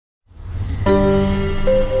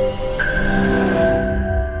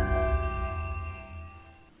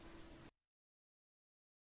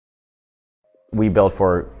we build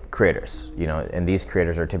for creators, and these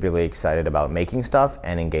creators are typically excited about making stuff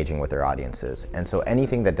and engaging with their audiences. And so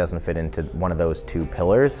anything that doesn't fit into one of those two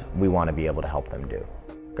pillars, we want to be able to help them do.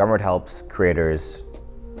 Gumroad helps creators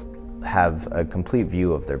have a complete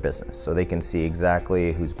view of their business, so they can see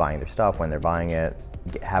exactly who's buying their stuff, when they're buying it,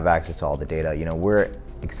 have access to all the data. We're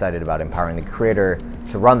excited about empowering the creator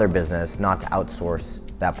to run their business, not to outsource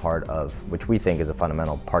that part of, which we think is a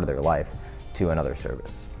fundamental part of their life, to another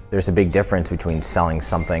service. There's a big difference between selling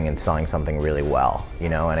something and selling something really well,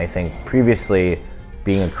 and I think previously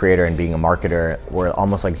being a creator and being a marketer were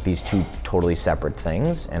almost like these two totally separate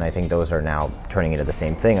things, and I think those are now turning into the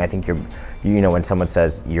same thing. I think when someone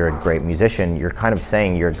says you're a great musician, you're kind of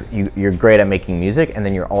saying you're great at making music, and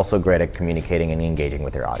then you're also great at communicating and engaging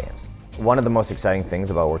with your audience. One of the most exciting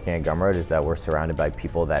things about working at Gumroad is that we're surrounded by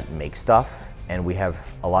people that make stuff, and we have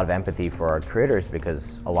a lot of empathy for our creators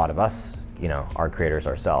because a lot of us are creators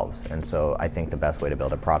ourselves. And so I think the best way to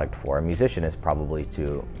build a product for a musician is probably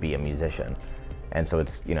to be a musician. And so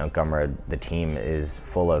it's, Gumroad, the team is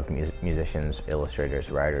full of musicians, illustrators,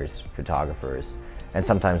 writers, photographers. And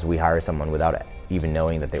sometimes we hire someone without even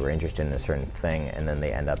knowing that they were interested in a certain thing, and then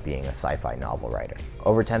they end up being a sci-fi novel writer.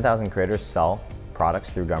 Over 10,000 creators sell products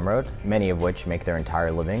through Gumroad, many of which make their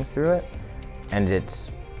entire livings through it. And it's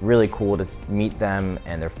really cool to meet them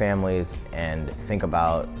and their families and think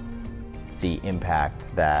about the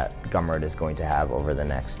impact that Gumroad is going to have over the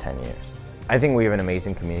next 10 years. I think we have an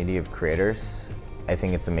amazing community of creators. I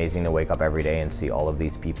think it's amazing to wake up every day and see all of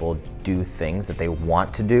these people do things that they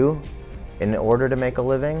want to do in order to make a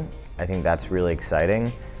living. I think that's really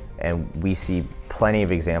exciting. And we see plenty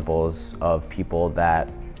of examples of people that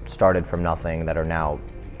started from nothing that are now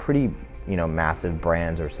pretty massive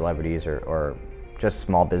brands or celebrities or just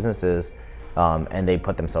small businesses, and they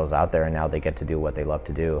put themselves out there and now they get to do what they love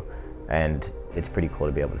to do. And it's pretty cool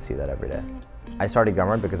to be able to see that every day. I started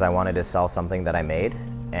Gumroad because I wanted to sell something that I made,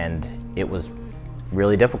 and it was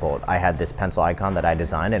really difficult. I had this pencil icon that I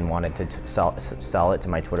designed and wanted to sell it to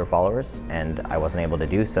my Twitter followers, and I wasn't able to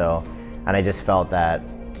do so. And I just felt that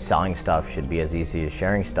selling stuff should be as easy as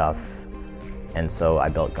sharing stuff, and so I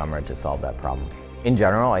built Gumroad to solve that problem. In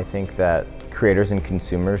general, I think that creators and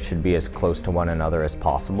consumers should be as close to one another as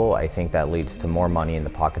possible. I think that leads to more money in the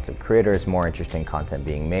pockets of creators, more interesting content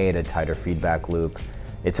being made, a tighter feedback loop.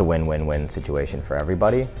 It's a win-win-win situation for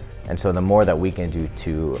everybody. And so the more that we can do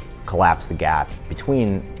to collapse the gap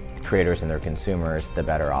between creators and their consumers, the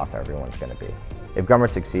better off everyone's going to be. If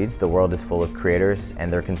Gumroad succeeds, the world is full of creators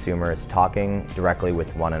and their consumers talking directly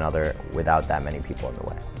with one another without that many people in the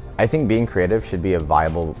way. I think being creative should be a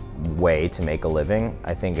viable way to make a living.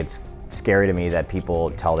 I think it's scary to me that people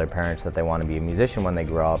tell their parents that they want to be a musician when they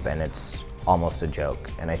grow up, and it's almost a joke.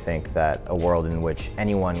 And I think that a world in which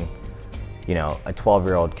anyone, a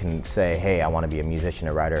 12-year-old can say, hey, I want to be a musician,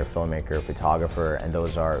 a writer, a filmmaker, a photographer, and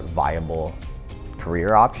those are viable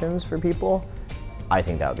career options for people, I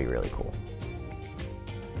think that would be really cool.